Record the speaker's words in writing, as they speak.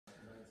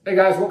Hey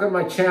guys, welcome to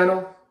my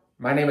channel.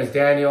 My name is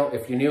Daniel.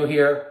 If you're new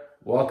here,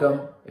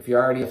 welcome. If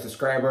you're already a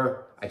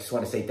subscriber, I just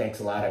want to say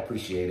thanks a lot. I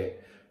appreciate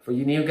it. For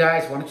you new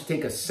guys, why don't you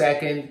take a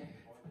second,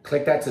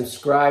 click that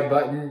subscribe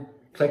button,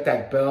 click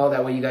that bell.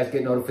 That way you guys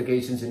get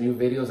notifications of new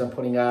videos I'm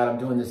putting out. I'm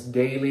doing this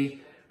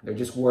daily. They're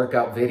just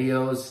workout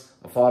videos.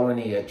 I'm following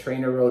the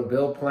TrainerRoad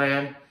build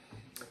plan.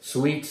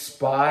 Sweet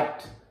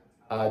spot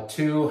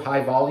 2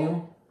 high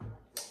volume.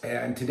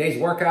 And today's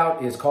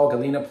workout is called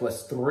Galena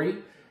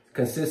 +3.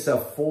 Consists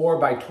of 4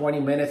 by 20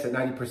 minutes at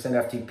 90%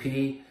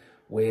 FTP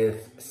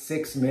with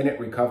 6-minute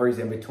recoveries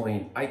in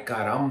between. Ay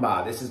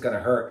caramba, this is gonna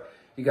hurt.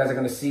 You guys are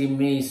gonna see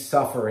me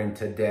suffering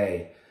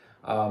today.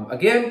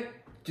 Again,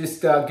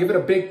 just give it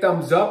a big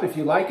thumbs up if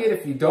you like it.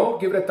 If you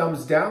don't, give it a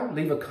thumbs down.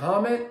 Leave a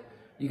comment.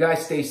 You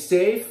guys stay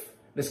safe.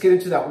 Let's get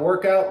into that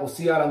workout. We'll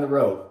see you out on the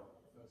road.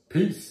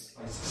 Peace.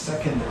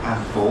 Second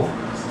and fourth.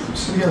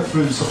 Just going to go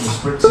through some of the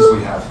sprints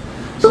we have,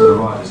 some of the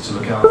riders to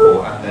look out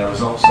for and their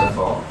results so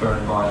far. Bear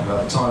in mind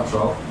about the time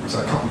trial. It's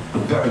a couple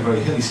of very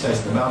hilly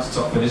stages in the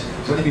mountaintop finish.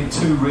 There's only been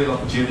 2 real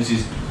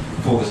opportunities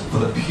for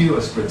the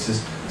pure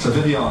sprinters. So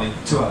Viviani,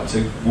 2 out of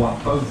 2,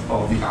 won both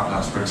of the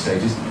out-and-out sprint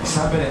stages.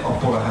 Sam Bennett of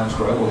Porto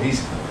Hansgrohe, well, he's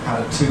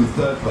had 2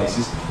 third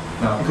places.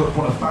 Now, we've got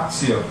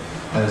Bonifacio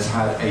has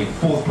had a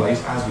 4th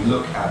place as we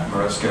look at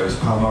Moresco's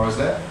Palmares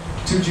there.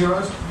 2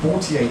 Giros,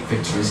 48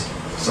 victories.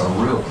 So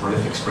a real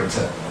prolific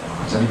sprinter.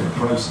 He's only been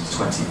pro since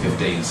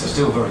 2015, so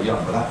still very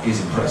young, but that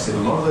is impressive.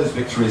 A lot of those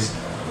victories,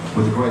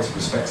 with the greatest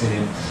respect to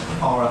him,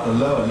 are at the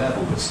lower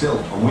level, but still,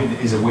 a win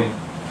is a win.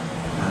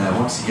 And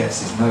once he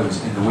gets his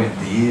nose in the wind,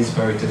 he is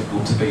very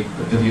difficult to beat.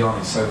 But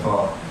Viviani so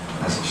far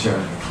has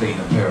shown a clean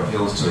pair of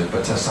heels to it.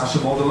 But Sasha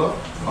Modelo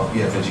of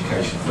EF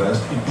Education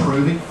first,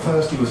 improving.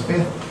 First he was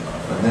 5th,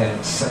 and then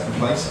 2nd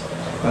place.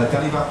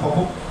 Danny Van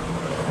Poppel,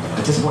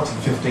 a disappointing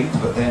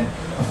 15th, but then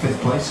a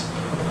 5th place.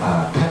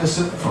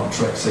 Pedersen from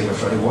Tacx Neo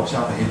II, watch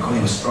out for him.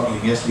 He was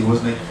struggling yesterday,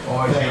 wasn't he?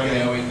 Oh,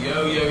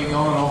 yo-yoing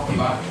on and off the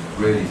back.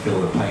 Really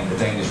feel the pain, the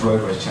Danish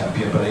road race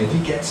champion, but if he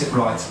gets it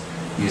right,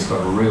 he's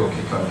got a real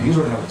kick on him. He's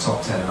already had a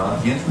top 10 and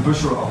 9. Jens the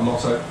Buscher of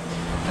Lotto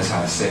has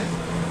had a 6th.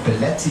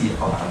 Belletti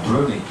of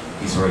Androni,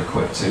 he's very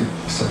quick too,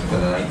 7th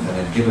and an 8th, and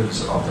then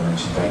Gibbons of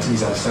Dimension Data,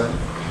 he's had a 7th.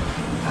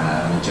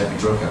 And then Jeremy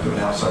Drucker, with an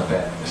outside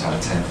bet, has had a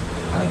 10th.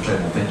 And then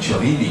Clement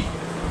Venturini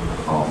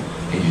of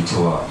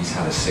Editor, he's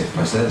had a 6th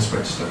place. They're the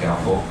sprinters to look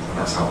out for, and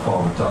that's how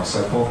far we've done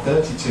so far.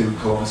 32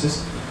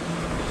 kilometres,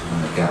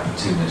 and a gap of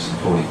 2 minutes and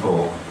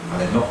 44.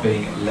 And they're not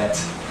being let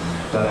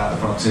out the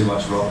front too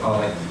much, Rob,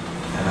 are they?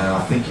 And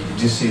I think you can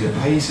just see the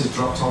pace has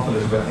dropped off a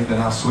little bit. I think they're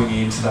now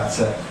swinging into that,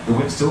 the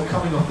wind still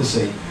coming off the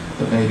sea,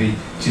 but maybe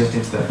just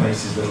into their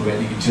faces a little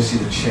bit. You can just see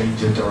the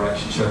change of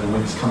direction, showing the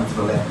wind's coming to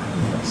the left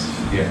and the face.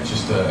 Yeah,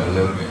 just a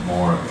little bit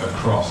more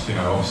across. You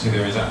know, obviously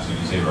there is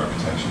absolutely zero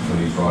protection for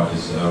these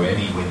riders. So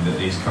any wind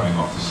that is coming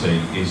off the sea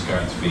is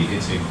going to be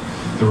hitting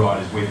the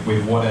riders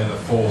with whatever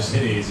force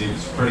it is.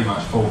 It's pretty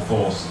much full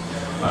force.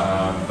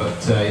 But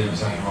you know,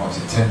 saying right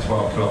at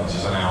 10-12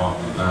 kilometres an hour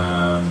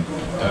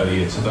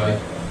earlier today.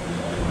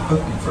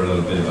 Hoping for a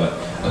little bit of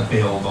a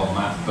build on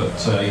that,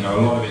 but you know,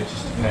 a lot of it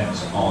just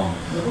depends on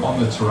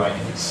the terrain.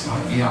 If it's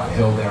slightly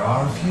uphill, there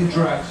are a few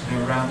drags, you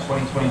know, around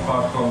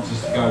 20-25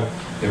 kilometres to go.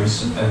 There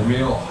is a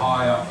real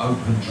higher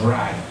open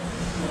drag,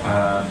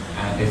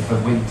 and if the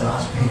wind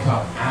does pick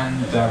up and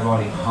they're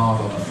riding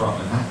hard on the front,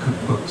 then that could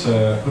put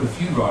a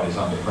few riders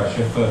under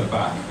pressure further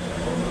back.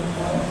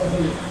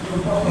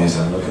 Here's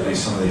a look at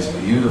some of these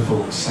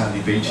beautiful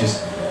sandy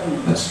beaches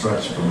that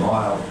stretch from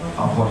mile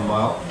up 1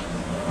 mile.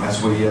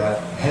 As we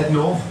head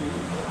north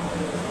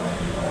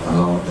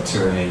along the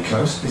Tyrrhenian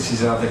coast. This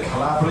is the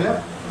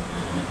Calabria.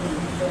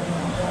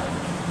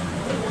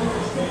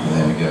 And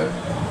there we go.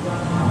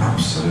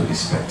 Absolutely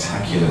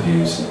spectacular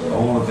views.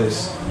 All of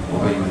this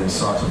will be within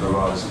sight of the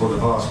riders for the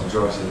vast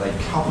majority. They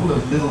couple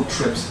of little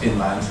trips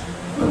inland,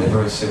 but they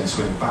very soon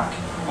swing back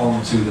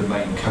onto the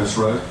main coast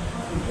road.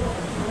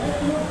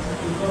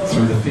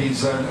 Through the feed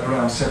zone at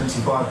around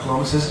 75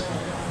 kilometres.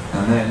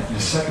 And then in the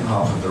second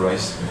half of the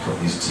race, we've got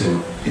these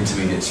 2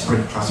 intermediate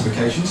sprint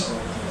classifications.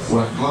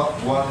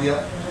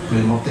 Guardia,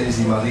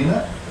 Piemontesi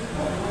Marina.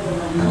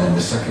 And then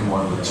the second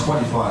one with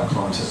 25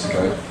 kilometres to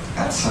go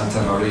at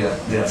Santa Maria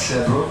del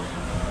Cedro.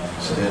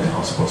 So they're the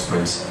hotspot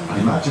sprints.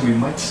 And imagine we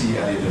might see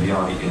Elliot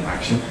Viviani in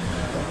action,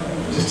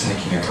 just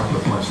taking a couple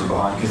of points from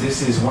behind, because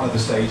this is one of the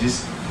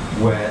stages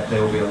where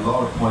there will be a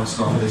lot of points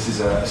on offer. This is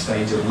a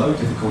stage of low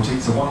difficulty.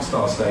 It's a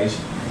 1-star stage.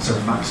 So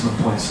maximum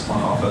points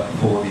on offer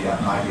for the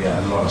Maglia,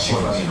 a lot of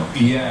points.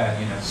 Yeah,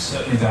 you know,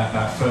 certainly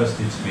that first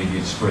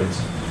intermediate sprint,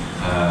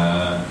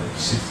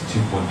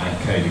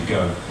 62.8k to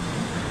go.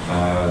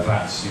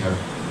 That's, you know,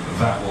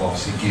 that will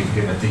obviously give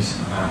him a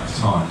decent amount of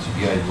time to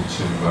be able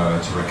to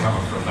recover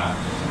from that.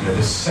 You know,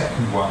 the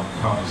second one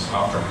comes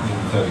after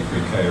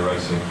 133k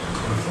racing,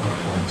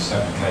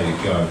 4.7k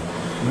to go.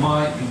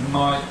 Might,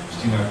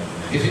 you know,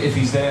 if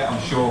he's there, I'm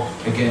sure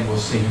again we'll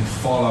see him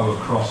follow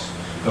across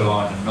the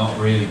line and not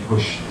really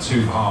push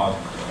too hard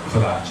for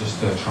that, just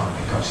try and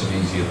pick up some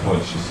easier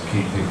points, just to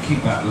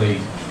keep that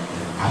lead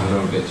had a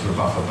little bit to a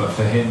buffer, but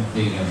for him,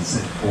 being an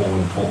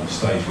all-important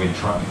stage win,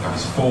 trying to become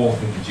his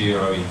 4th in the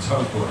Giro, in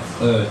total a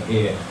 3rd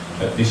here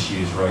at this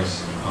year's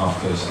race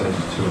after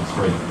stages 2 and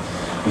 3.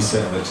 He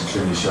certainly looks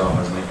extremely sharp,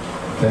 hasn't he?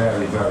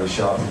 Very, very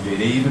sharp indeed.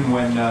 Even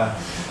when,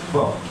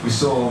 well, we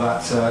saw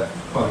that.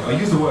 Well, I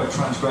use the word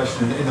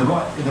transgression in the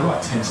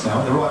right tense now,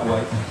 in the right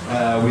way.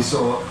 We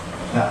saw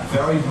that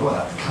very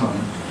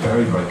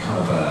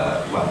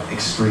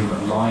extreme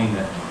line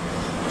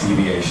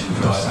deviation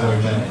for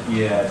Sam Bennett.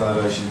 Yeah,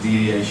 diversion,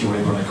 deviation,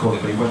 whatever you want to call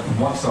it. But he went from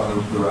one side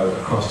of the road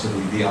across to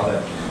the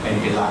other end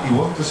of the lap. He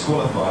wasn't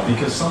disqualified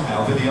because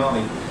somehow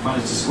Viviani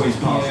managed to squeeze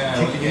past,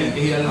 kicking in.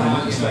 He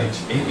allowed the stage.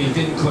 He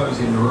didn't close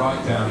in right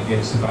down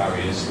against the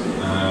barriers,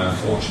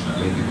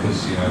 fortunately,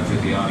 because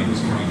Viviani was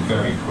coming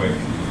very quick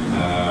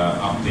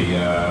up the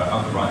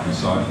right hand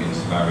side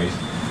against the barriers.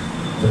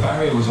 The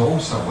barrier was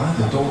also, one of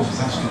the doors was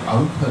actually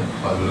open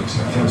by the looks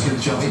of it. There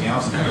was jumping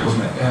out in there,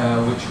 wasn't it?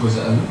 Which was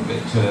a little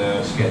bit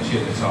sketchy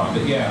at the time.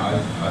 But yeah,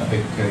 I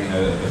think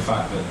the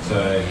fact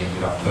that he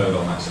ended up 3rd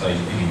on that stage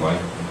anyway,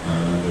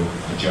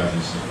 the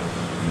judges,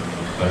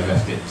 they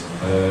left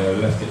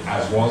it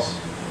as was,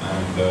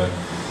 and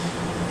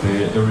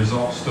the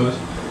result stood.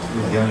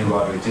 Yeah, the only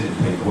rider who did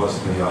impede was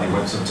Viviani,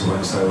 went on to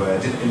win, so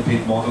didn't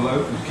impede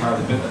Modelo, who carried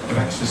a bit of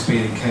extra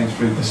speed and came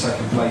through for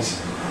 2nd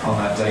place on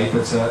that day,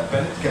 but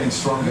Bennett getting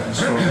stronger and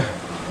stronger.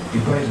 He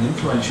played an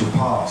influential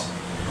part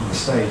on the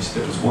stage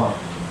that was won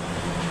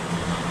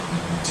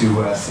to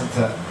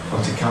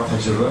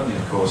Caltagirone,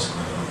 of course,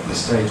 the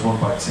stage won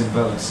by Tim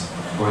Bellens,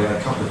 where he had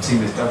a couple of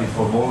teammates. Davide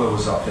Formolo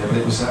was up there, but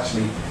it was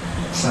actually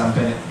Sam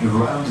Bennett who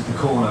rounded the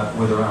corner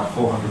with around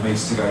 400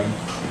 metres to go.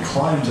 He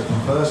climbed at the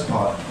first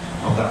part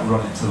of that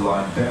run into the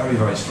line very,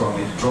 very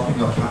strongly,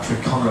 dropping off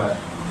Patrick Conrad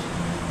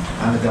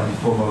and the Davide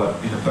Formolo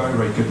in a very,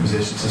 very good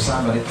position. So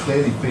Sam Bennett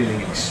clearly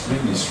feeling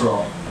extremely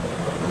strong.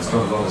 He's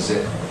got a lot of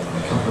zip.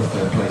 A couple of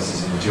 3rd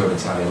places in the Giro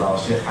d'Italia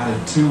last year,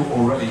 added 2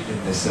 already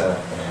in this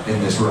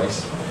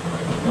race.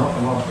 Not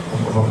a lot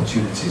of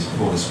opportunities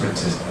for the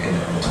sprinters in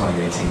the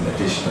 2018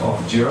 edition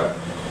of the Giro.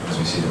 As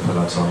we see the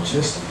peloton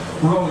just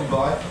rolling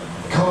by.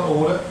 Colour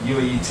order,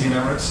 UAE Team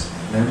Emirates.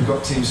 And then we've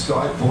got Team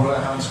Sky, Bora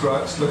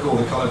Hansgrohe. Look at all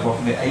the colour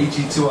blocking there.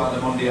 AG2 out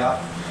the Mondial,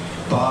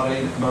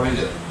 Bahrain,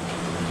 Merida.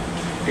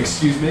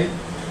 Excuse me.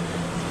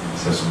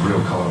 So some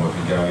real colour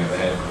working going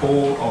ahead.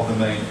 All of the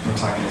main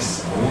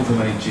protagonists, all the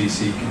main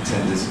GC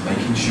contenders,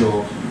 making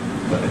sure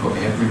that they've got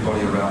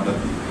everybody around them,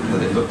 that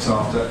they're looked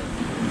after.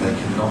 They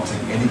cannot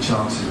take any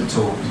chances at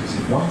all, because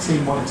if one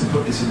team wanted to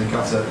put this in the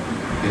gutter,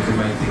 it could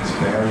make things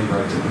very,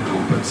 very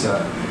difficult. But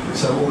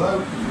so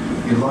although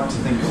you'd like to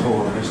think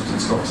for the Mitchelton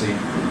Scott team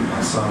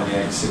and Simon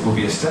Yates, it will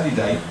be a steady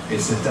day.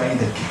 It's a day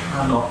that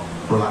cannot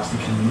relax.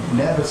 They can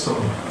never sort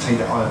of take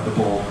their eye off the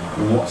ball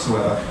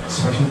whatsoever,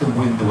 especially with the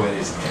wind the way it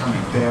is. It can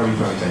be very,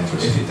 very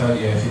dangerous. If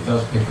it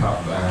does pick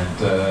up,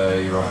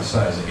 and you're right to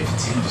say, if a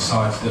team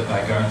decides that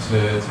they're going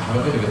to have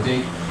a bit of a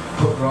dig,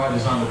 put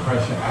riders under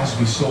pressure, as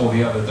we saw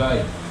the other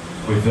day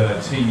with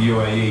Team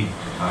UAE,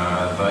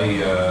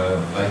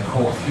 they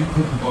caught a few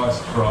people by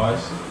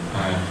surprise,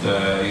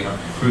 and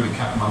threw the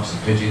cat amongst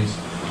the pigeons,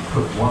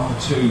 put 1 or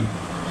 2,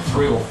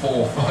 3 or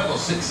 4, 5 or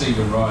 6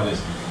 even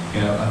riders.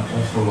 An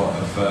awful lot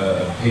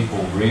of people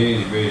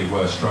really, really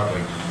were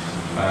struggling,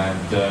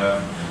 and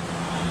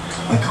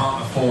they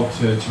can't afford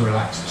to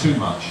relax too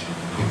much,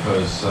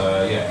 because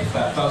if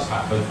that does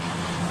happen,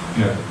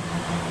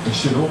 it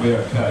should all be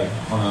okay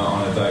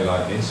on a day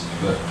like this,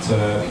 but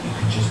you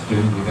can just do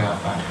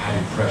without that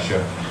added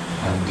pressure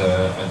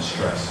and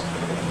stress.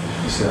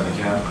 You certainly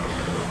can.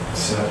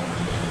 It's a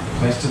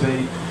place to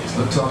be. It's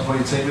looked after by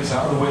your team. It's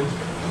out of the wind.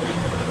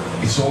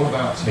 It's all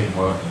about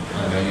teamwork,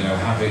 and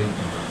having.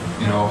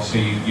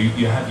 Obviously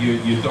you have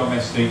your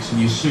domestics and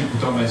your super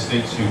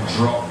domestics who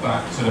drop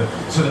back to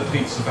the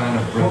pizza van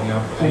and bring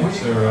up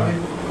pizza.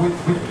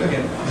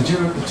 Again, the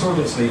Tour of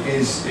Italy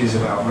is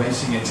about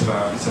racing. It's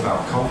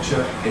about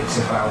culture. It's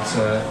about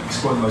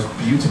exploring the most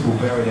beautiful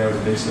varied areas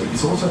of Italy.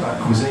 It's also about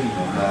cuisine.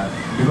 And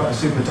we've had a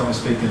super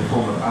domestic in the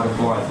form of Adam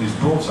Blythe, who's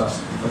brought us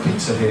a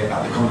pizza here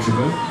at the country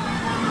booth,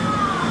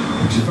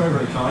 which is very,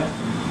 very kind.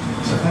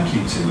 So thank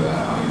you to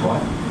Adam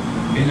Blythe.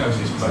 He knows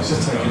his place.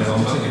 Just taking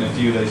a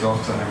few days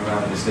off to hang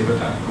around in this league, but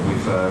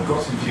we've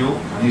got some fuel,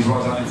 and these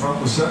rides out in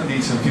front will certainly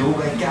need some fuel.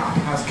 Their gap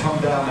has come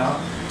down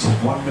now to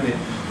 1 minute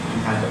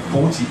and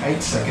 48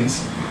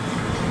 seconds.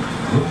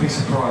 Wouldn't be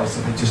surprised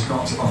if they just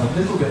knocked it off a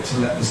little bit to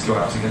let this go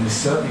out again. They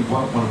certainly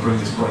won't want to bring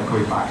this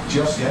breakaway back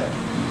just yet.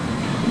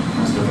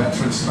 As the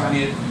veteran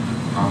Spaniard,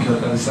 Angel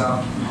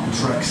Belisal, on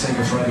Trek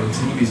Segafredo, a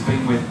team he's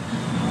been with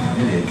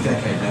nearly a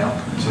decade now,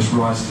 just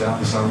rises out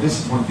the sun. This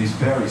is one of these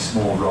very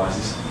small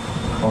rises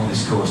on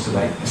this course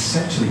today,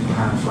 essentially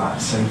pan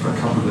flat, save for a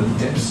couple of little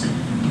dips, a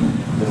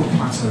little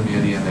plateau near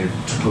the end they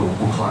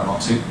will climb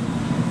onto,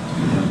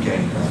 and then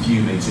gain a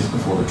few metres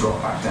before they drop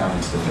back down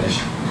into the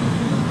finish.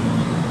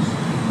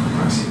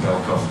 Maxim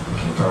Belkov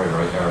looking very,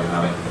 very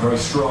aerodynamic, a very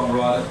strong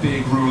rider,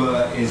 big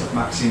ruler is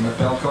Maxim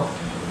Belkov,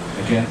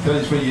 again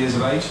 33 years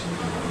of age,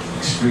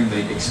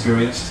 extremely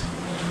experienced.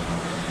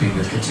 been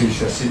with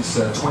Katusha since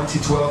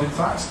 2012, in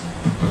fact.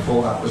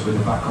 Before that was with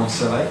the back on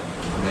Sele,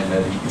 and then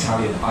the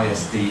Italian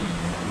ISD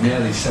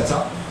nearly set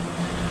up.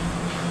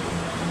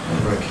 A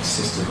very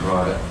consistent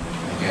rider.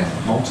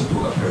 Again,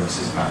 multiple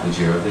appearances at the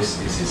Giro. This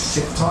is his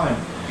 6th time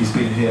he's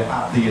been here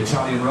at the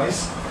Italian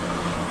race.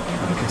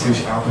 And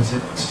Katusha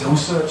Albertin still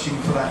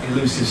searching for that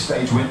elusive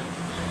stage win.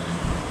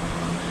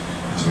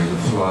 As we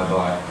fly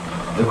by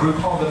the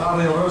group of the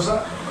Mario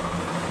Rosa.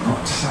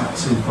 Not sat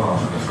too far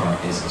from the front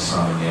is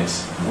Simon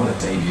Yates. What a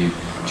debut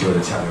Giro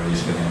d'Italia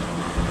is for him.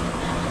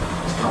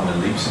 He's come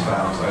in leaps and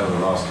bounds over the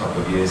last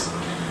couple of years.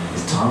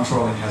 His time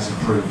trialling has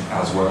improved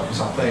as well.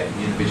 He's up there in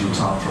the individual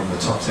time from the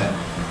top 10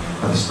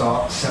 at the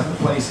start. 7th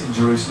place in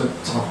Jerusalem,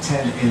 top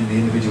 10 in the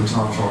individual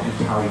time trial in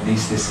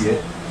Paris-Nice this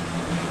year.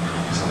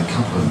 He's had a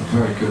couple of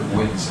very good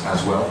wins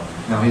as well.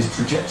 Now his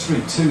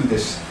trajectory to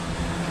this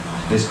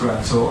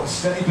Grand Tour, a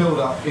steady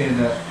build-up in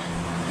the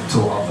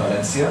Tour of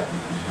Valencia.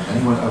 And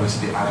then he went over to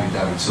the Abu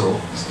Dhabi Tour,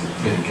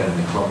 clearly getting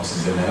the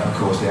kilometres in there. Of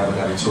course, the Abu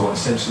Dhabi Tour,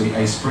 essentially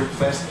a sprint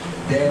fest.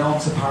 Then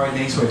on to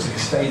Paris-Nice, where he took a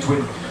stage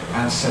win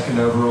and 2nd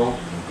overall.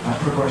 That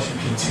progression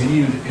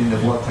continued in the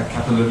Vuelta a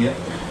Catalunya,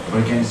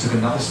 where again he took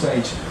another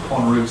stage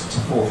en route to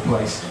 4th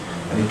place.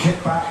 And he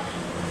kicked back,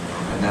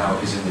 and now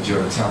is in the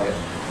Giro d'Italia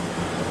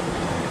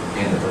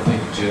in the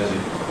pink jersey.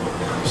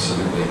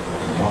 Absolutely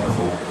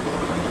wonderful.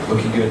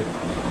 Looking good.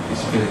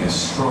 He's feeling as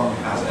strong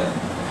as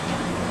ever.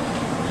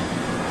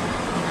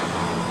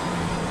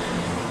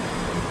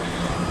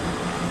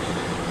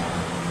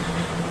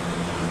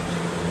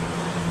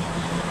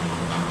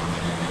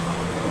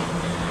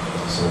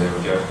 So there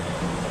we go.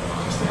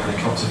 Just the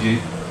helicopter view.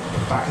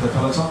 Back of the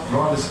peloton.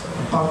 Riders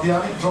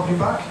Bardiani dropping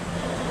back.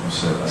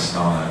 Also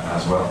Astana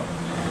as well.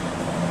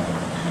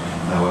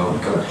 Now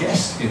we've got a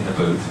guest in the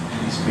booth.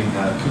 He's been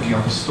cooking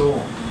up a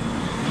storm.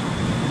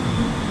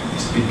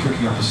 He's been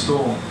cooking up a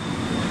storm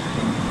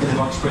in the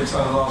bunch sprints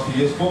over the last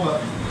few years. Former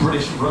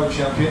British road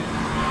champion.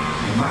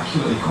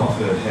 Immaculately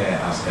coiffured hair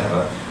as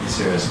ever. He's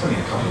here spending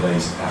a couple of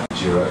days at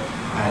Giro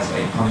as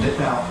a pundit.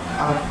 Now,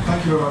 Alan,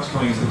 thank you very much for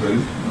coming into the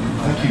booth.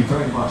 Thank you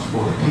very much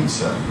for the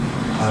pizza.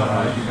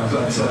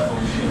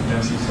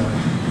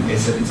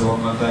 It's a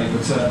long Monday,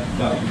 but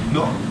no,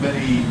 not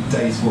many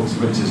days for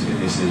sprinters in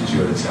this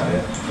Giro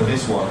d'Italia. But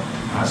this one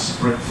has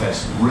Sprint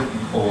Fest written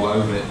all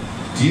over it.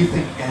 Do you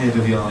think any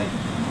Viviani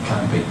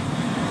can beat?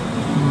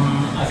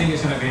 I think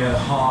it's going to be a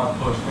hard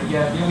push, but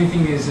yeah, the only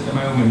thing is at the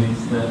moment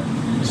is that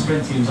the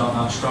sprint teams aren't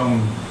that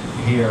strong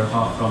here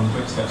apart from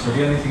Quickstep, so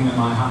the only thing that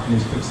might happen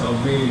is Quickstep will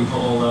really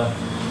put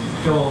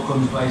go all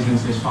guns blazing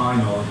into this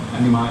final,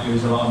 and they might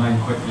lose a lot of men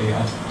quickly.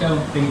 I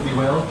don't think they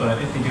will, but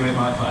if they do, it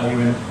might put Ellie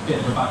in a bit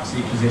of a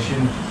backseat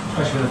position,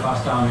 especially with a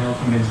fast downhill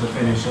coming into the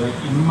finish, so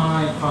you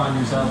might find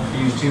yourself if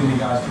you use too many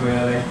guys too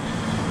early,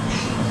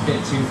 a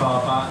bit too far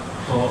back,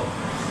 but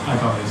I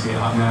can't really see it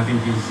happening. I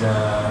think he's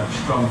a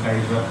strong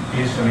favourite.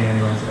 He is for me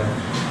anyway today.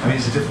 I mean,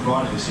 he's a different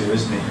rider this year,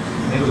 isn't he?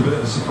 It was a bit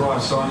of a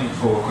surprise signing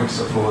for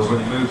Quickstep Floors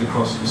when he moved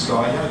across from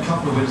Sky. He had a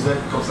couple of wins there,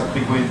 got that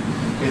big win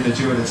in the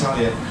Giro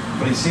d'Italia,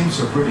 but he seems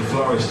to have really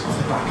flourished off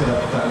the back of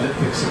that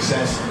Olympic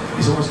success.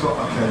 He's almost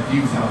got like a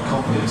newfound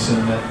confidence,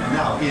 and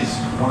now is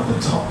one of the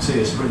top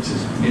tier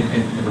sprinters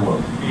in the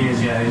world. He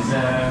is, yeah. He's,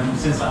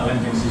 since that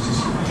Olympics, he's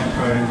just kept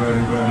growing and growing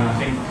and growing. And I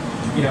think,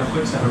 you know,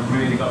 Quickstep have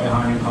really got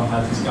behind him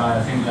compared to Sky.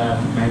 I think their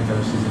main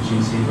focus is the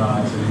GC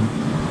rides,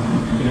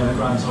 and you know, the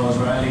Grand Tours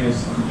where Ellie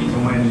he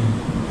can win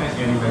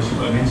basically any race you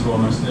put him into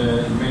almost.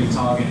 Really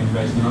targeting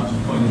races, they're not just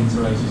putting him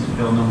into races to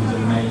fill numbers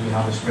and maybe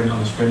have a sprint on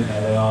the sprint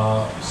there. They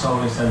are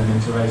solely sending him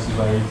into races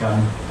where he can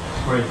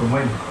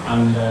win.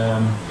 And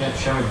yeah,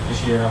 showing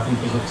this year, I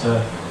think he's up to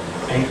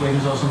 8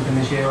 wins or something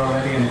this year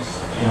already, and it's,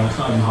 you know, it's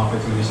not even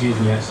halfway through the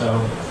season yet, so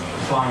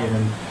flying,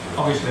 and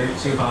obviously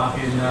super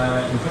happy in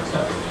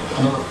Quickstep.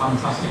 Another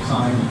fantastic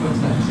signing in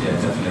Quickstep.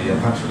 Yeah, definitely. Yeah,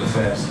 Patrick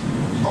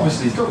Lefebvre.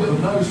 Obviously, he's got a little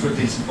nose for a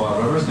decent bike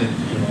rider, hasn't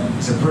he? Yeah.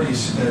 He's a pretty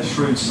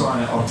shrewd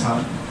signer of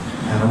talent.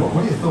 And what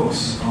are your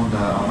thoughts on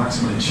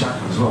Maximilian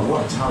Schachmann as well?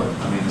 What a talent!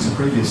 I mean, he's a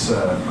previous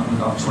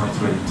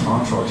under-23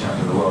 time trial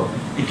champion of the world.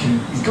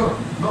 He's got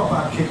not a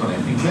bad kick on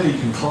him. Clearly, he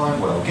can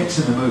climb well, gets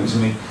in the moves. I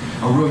mean,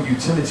 a real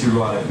utility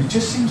rider who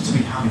just seems to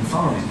be having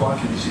fun on his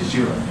bike in this year's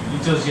Giro. He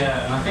does,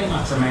 yeah. And I think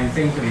that's the main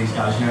thing for these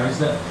guys. You know, is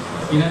that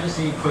you never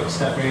see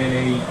Quickstep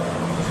really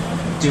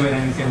doing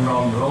anything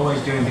wrong. They're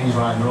always doing things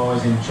right, and they're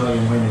always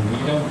enjoying winning.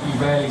 But you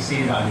rarely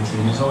see that in a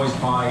team. It's always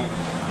quite.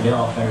 They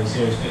are very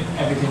serious, but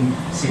everything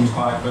seems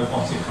quite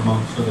robotic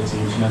amongst other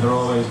teams. You know, they're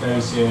always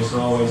very serious,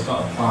 they're always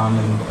got a plan,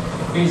 and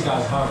these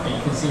guys have, but you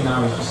can see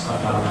now he's just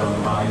sat down there on the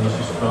line, he's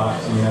just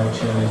relaxing, you know,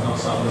 chilling, he's not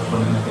sat at the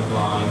front in a big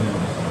line. And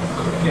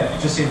yeah, it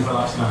just seems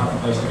relaxed and a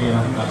happy place to be, and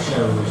I think that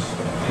shows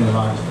in the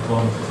riders'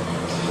 performances.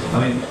 I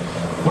mean,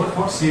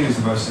 what's to you is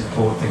the most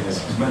important thing?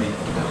 There's many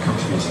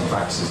contributing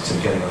factors to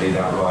getting a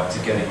lead out right, to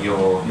getting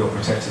your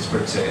protected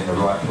sprinter in the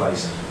right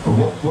place. But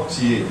what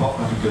to you, apart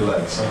from having good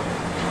legs?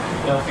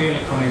 they'll feel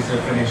it coming into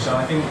the finish. So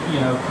I think, you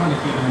know, kind of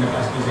keep them in the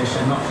best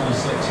position, not trying to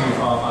slip too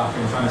far back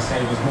and trying to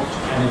save as much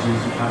energy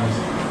as you can,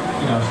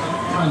 you know,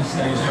 try and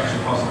stay as fresh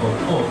as possible.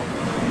 But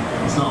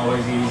it's not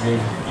always easy,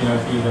 you know,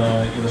 if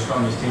you're the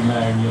strongest team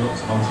there and you're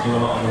looked upon to do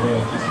a lot of the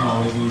work, it's not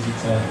always easy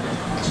to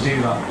do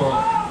that. But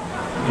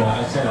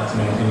yeah, I'd say that's the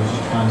main thing, is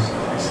just try and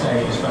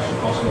stay as fresh as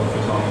possible for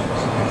as long as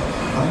possible.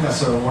 I think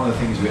that's one of the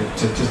things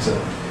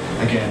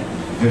again,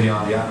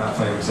 Viviani, our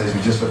favourite says,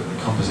 we just looked at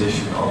the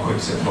composition of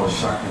Quickstep, Boris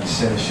Shackman,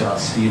 Seneschal,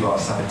 Stivar,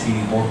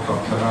 Sabatini, Morkov,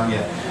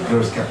 Caragna,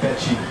 Loris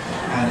Capecci,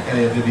 and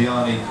Elia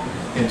Viviani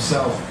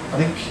himself. I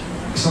think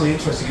some of the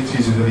interesting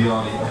interviews with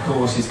Viviani, of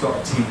course, he's got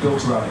a team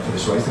built around him for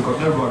this race. They've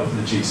got no rider for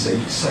the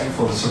GC, same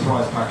for the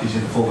surprise package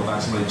in the form of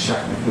Maximilian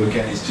Shackman, who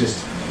again is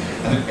just,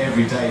 I think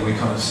every day we're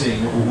kind of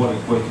seeing what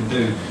he can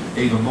do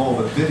even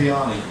more. But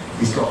Viviani,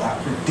 he's got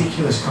that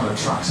ridiculous kind of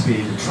track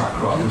speed and track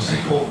ride, which is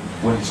important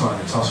when you're trying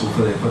to tussle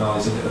for the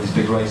finales of these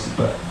big races.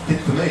 But I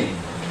think for me,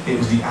 it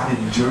was the added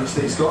endurance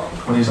that he's got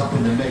when he's up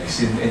in the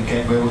mix in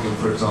Game Wimbledon,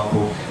 for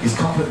example. He's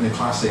confident in the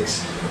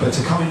classics, but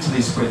to come into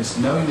these sprints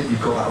knowing that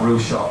you've got that real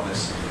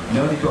sharpness,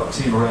 knowing you've got a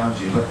team around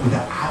you, but with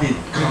that added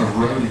kind of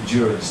road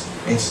endurance,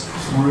 it's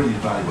really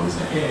valuable,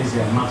 isn't it? It is,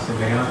 yeah,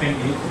 massively. And I think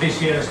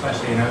this year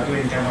especially, you know,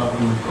 doing Game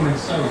Wimbledon, coming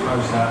so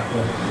close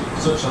after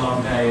such a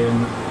long day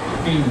and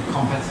being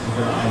competitive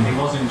at that end, he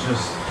wasn't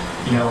just,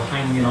 you know,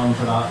 hanging on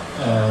to that,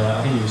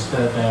 I think he was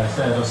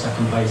third or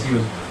second place. He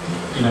was,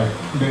 you know,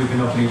 moving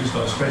up and he just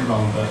got a sprint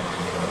wrong. But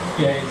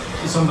yeah,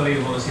 it's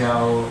unbelievable to see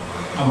how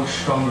much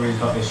stronger he's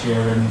got this year,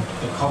 and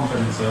the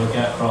confidence he'll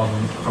get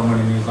from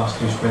winning these last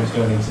two sprints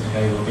going into the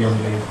day will be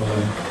unbelievable.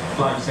 And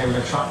like you say, with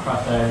the track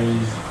craft there,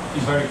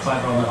 he's very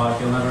clever on the bike.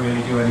 He'll never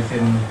really do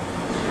anything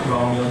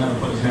wrong. He'll never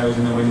put his nose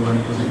in the wind when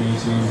he doesn't need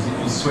to.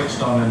 He's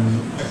switched on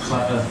and a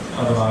clever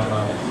bike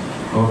rider.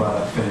 What about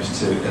that finish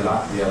to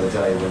Elat the other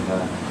day when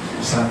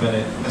Sam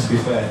Bennett, let's be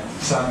fair,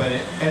 Sam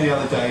Bennett any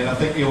other day, and I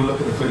think he'll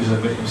look at the footage and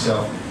admit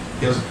himself,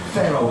 he was a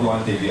fair old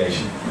line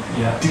deviation.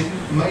 Yeah.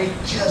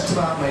 Just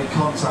about made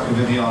contact with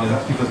Viviani.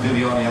 That's because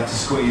Viviani had to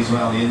squeeze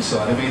around the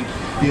inside. I mean,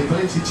 the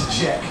ability to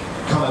check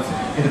kind of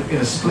in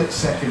a split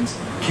second,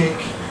 kick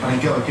and then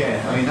go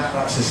again. I mean,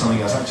 that's just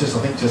something else. That's just,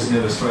 I think, just an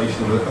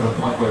illustration of a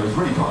point where he was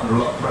really put under a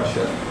lot of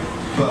pressure.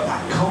 But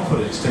that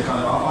confidence to kind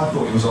of, I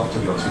thought he was off, to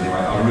be honest with you,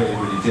 mate. I really,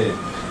 really did.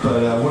 But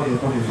what are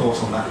your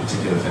thoughts on that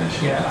particular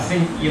finish? Yeah, I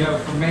think, you know,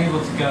 from able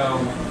to go,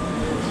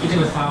 you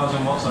do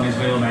 1,000 watts on his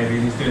wheel maybe,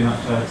 and he's doing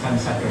that for 10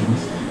 seconds.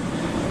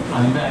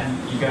 And then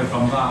you go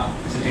from that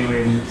to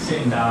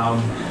sitting down,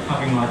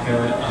 having like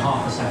a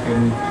half a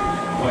second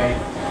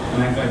wait, and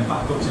then going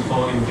back up to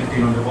 14,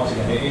 1500 watts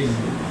again.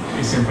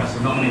 It's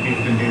impressive. Not many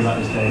people can do that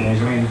this day and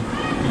age. I mean,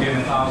 you're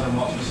doing 1,000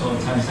 watts for sort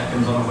of 10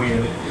 seconds on a wheel.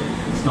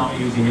 It's not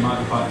easy. You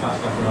might be quite fast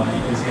after that.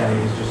 You can see how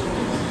he's just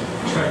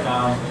straight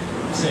down,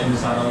 sitting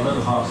beside a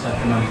little half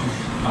second, and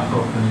back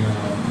up, and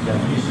yeah,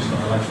 he's just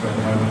got the legs for it at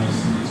the moment.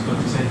 It's good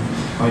to see.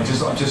 I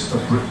just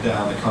ripped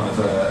down the kind of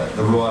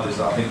the riders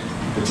that I think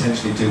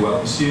potentially do well,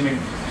 assuming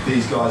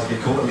these guys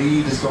get caught. The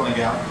lead has gone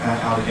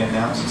out again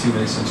now to 2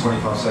 minutes and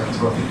 25 seconds,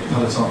 but I think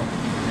Peloton,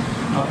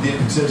 the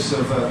impetus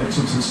of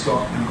Mitchelton,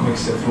 Scott and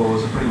Quickstep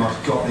Floors have pretty much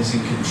got this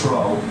in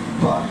control.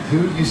 But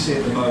who do you see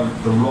at the moment,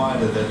 the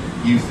rider that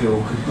you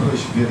feel could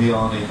push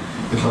Viviani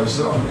the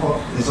closest?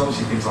 There's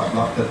obviously things like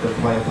luck that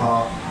play a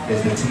part.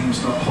 There's the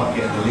team's not quite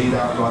getting the lead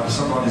out right. There's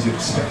some riders you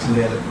expect in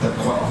there that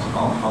quite often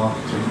aren't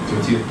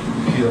to a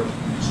pure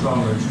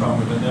stronger and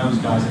stronger, but those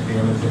guys I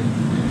feel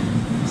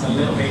it's a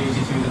little bit easy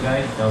through the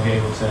day. They'll be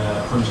able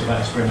to punch a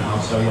better sprint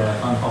out. So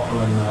yeah, Van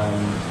Poppel and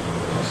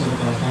what's the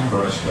other guy's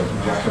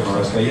name? Jakob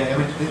Maresco. Yeah, I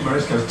mean,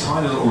 Maresco's a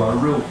tiny little, a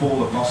real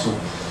ball of muscle.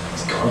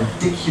 It's got a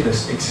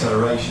ridiculous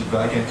acceleration,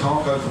 but again,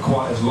 can't go for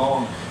quite as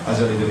long as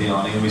Eli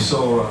Viviani. And we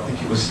saw, I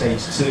think it was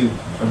stage 2,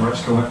 when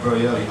Maresco went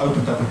very early,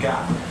 opened up a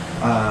gap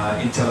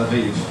in Tel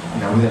Aviv,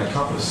 you know, within a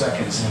couple of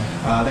seconds,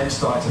 then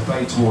started to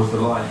fade towards the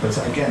line. But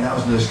again, that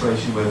was an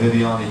illustration where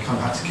Viviani kind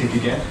of had to kick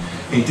again.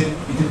 He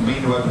didn't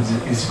mean to open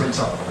his sprints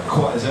up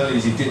quite as early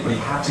as he did, but he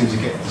had to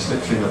get the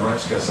slipstream of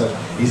Maresco. So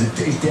he's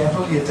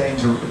definitely a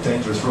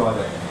dangerous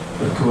rider.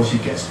 But of course, you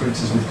get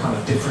sprinters with kind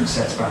of different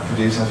sets back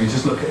produced. As we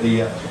just look at the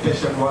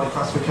best young rider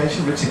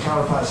classification, Richard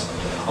Carapaz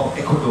of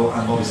Ecuador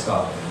and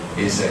Movistar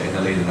is in the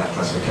lead in that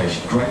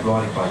classification. Great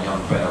riding by young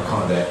Ben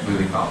O'Connor there,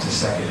 moving up to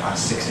second at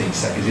 16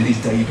 seconds in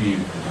his debut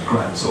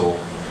Grand Tour.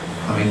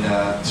 I mean,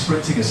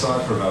 sprinting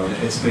aside for a moment,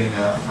 it's been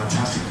a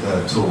fantastic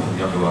tour for the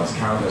younger riders.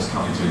 Carapaz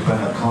coming through,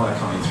 Ben O'Connor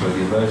coming through,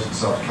 the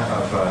emergence of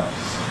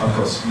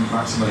course,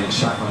 Maximilian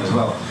Shackman as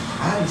well.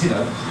 And, you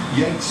know,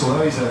 Yates,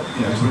 although he's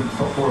ridden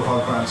 4 or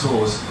 5 Grand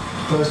Tours,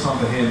 first time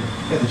for him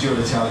at the Giro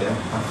d'Italia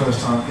and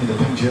first time in the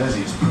pink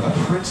jersey. It's a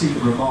pretty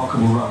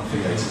remarkable run for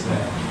Yates, isn't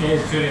it? It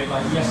is good.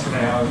 Like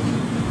yesterday, I was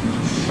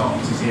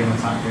shocked to see him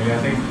attack. Really,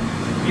 I think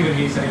even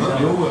he said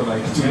we all were,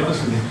 mate. To be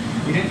honest with you,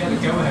 he didn't get the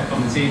go-ahead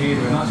on the team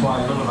either, and that's what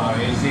I love about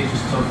it. Is he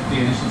just took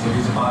the initiative.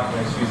 He's a bike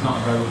racer. He's not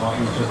a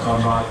robot. He's just gone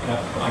right.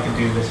 Yeah, I can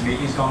do this. And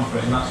he's gone for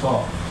it, and that's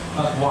why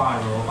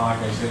we're all bike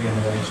racers at the end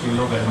of the day. We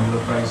love it and we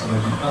love racing,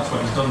 and that's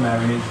what he's done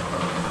there. And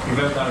he He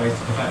rode that race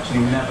to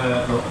perfection. He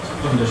never looked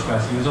under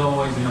stress. He was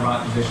always in the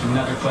right position,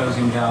 never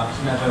closing gaps,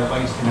 never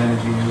wasting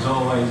energy. He was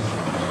always,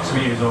 to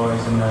me, he was always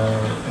in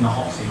the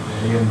hot seat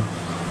really. And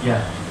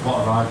yeah,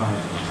 what a ride, man.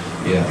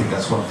 Yeah, I think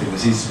that's one thing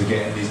that's easy to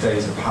forget in these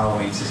days of power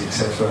meters,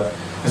 etc.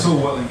 It's all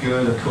well and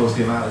good, of course,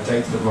 the amount of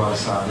data that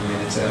riders have. I mean,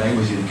 it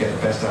enables you to get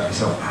the best out of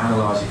yourself,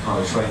 analyse your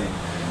kind of training.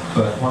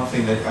 But one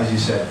thing that, as you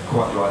said,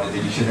 quite rightly,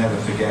 that you should never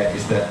forget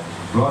is that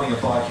riding a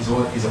bike is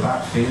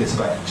about feel, it's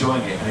about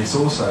enjoying it, and it's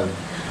also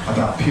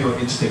about pure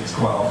instincts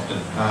quite often.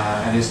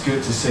 And it's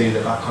good to see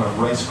that that kind of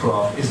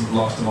racecraft isn't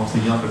lost amongst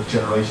the younger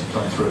generation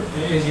coming through.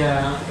 It is,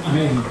 yeah. I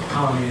mean,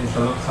 power meters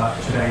are looked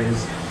at today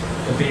as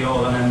the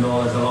be-all and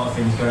end-all. There's a lot of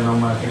things going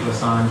on where people are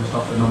signing just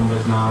off the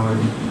numbers now,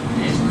 and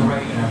it's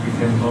great and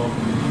everything, but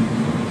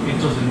it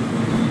doesn't,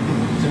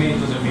 to me, it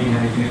doesn't mean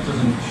anything. It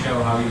doesn't show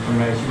how you can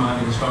race. You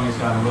might be the strongest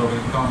guy in the world, but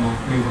if you can't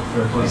move up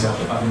for a place, what's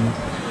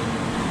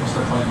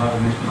the point of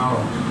having this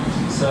power?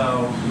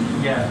 So,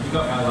 yeah, you've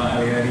got guys like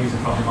Elliot, he's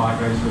a proper bike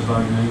racer as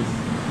well, you know.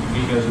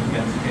 He goes up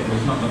against the kit,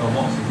 he's not got a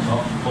watts at the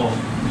top, but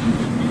he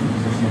can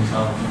position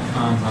himself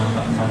 9 times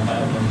out of 10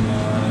 better than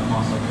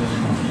Marcel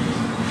Kirchner.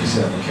 You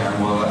certainly can.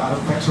 Well, Adam,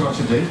 thanks very much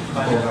indeed for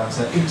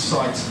that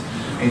insight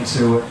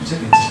into,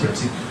 particularly into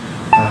sprinting.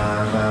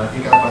 And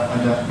you go back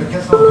and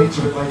get another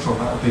pizza a bit later on,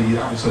 that would be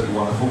absolutely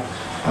wonderful.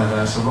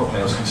 And so Rob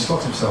Hales can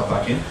slot himself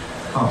back in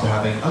after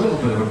having a little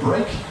bit of a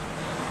break.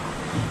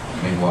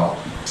 Meanwhile,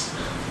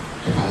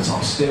 the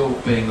peloton still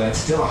being led,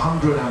 still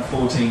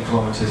 114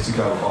 kilometres to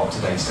go of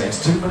today's stage.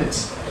 2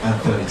 minutes and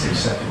 32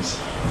 seconds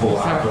for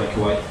our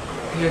breakaway.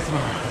 Yes,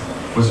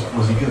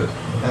 Was he good?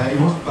 He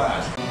wasn't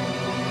bad.